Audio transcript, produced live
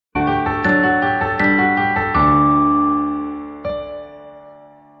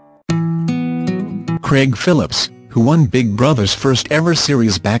Craig Phillips, who won Big Brother's first ever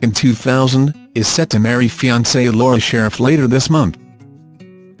series back in 2000, is set to marry fiancée Laura Sherriff later this month.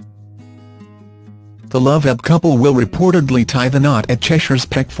 The love-up couple will reportedly tie the knot at Cheshire's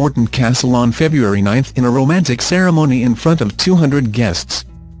Peckforton Castle on February 9 in a romantic ceremony in front of 200 guests.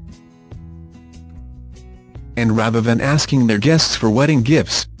 And rather than asking their guests for wedding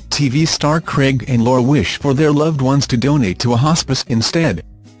gifts, TV star Craig and Laura wish for their loved ones to donate to a hospice instead.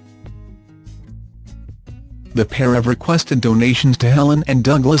 The pair have requested donations to Helen and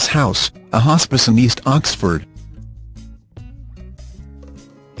Douglas House, a hospice in East Oxford.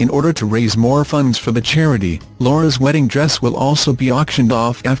 In order to raise more funds for the charity, Laura's wedding dress will also be auctioned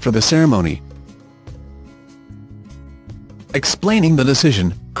off after the ceremony. Explaining the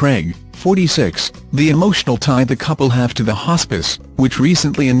decision, Craig, 46, the emotional tie the couple have to the hospice, which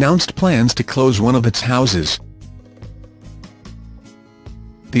recently announced plans to close one of its houses.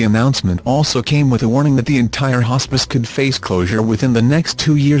 The announcement also came with a warning that the entire hospice could face closure within the next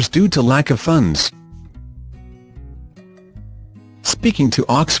 2 years due to lack of funds. Speaking to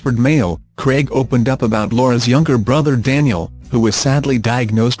Oxford Mail, Craig opened up about Laura's younger brother Daniel, who was sadly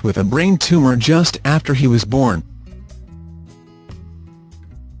diagnosed with a brain tumour just after he was born.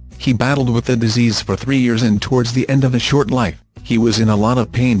 He battled with the disease for 3 years and towards the end of his short life, he was in a lot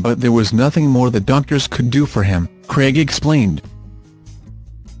of pain but there was nothing more the doctors could do for him, Craig explained.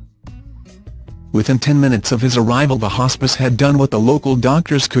 Within 10 minutes of his arrival the hospice had done what the local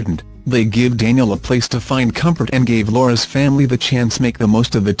doctors couldn't. They gave Daniel a place to find comfort and gave Laura's family the chance to make the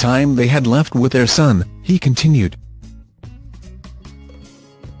most of the time they had left with their son, he continued.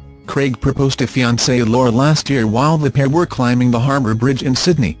 Craig proposed to fiancée Laura last year while the pair were climbing the Harbour Bridge in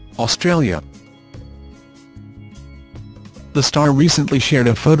Sydney, Australia. The star recently shared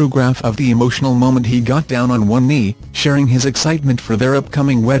a photograph of the emotional moment he got down on one knee, sharing his excitement for their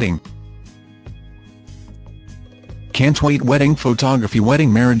upcoming wedding. Can't wait wedding photography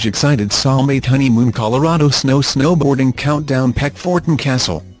wedding marriage excited soulmate honeymoon Colorado snowboarding countdown Peckforton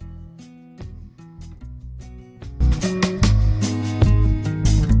Castle.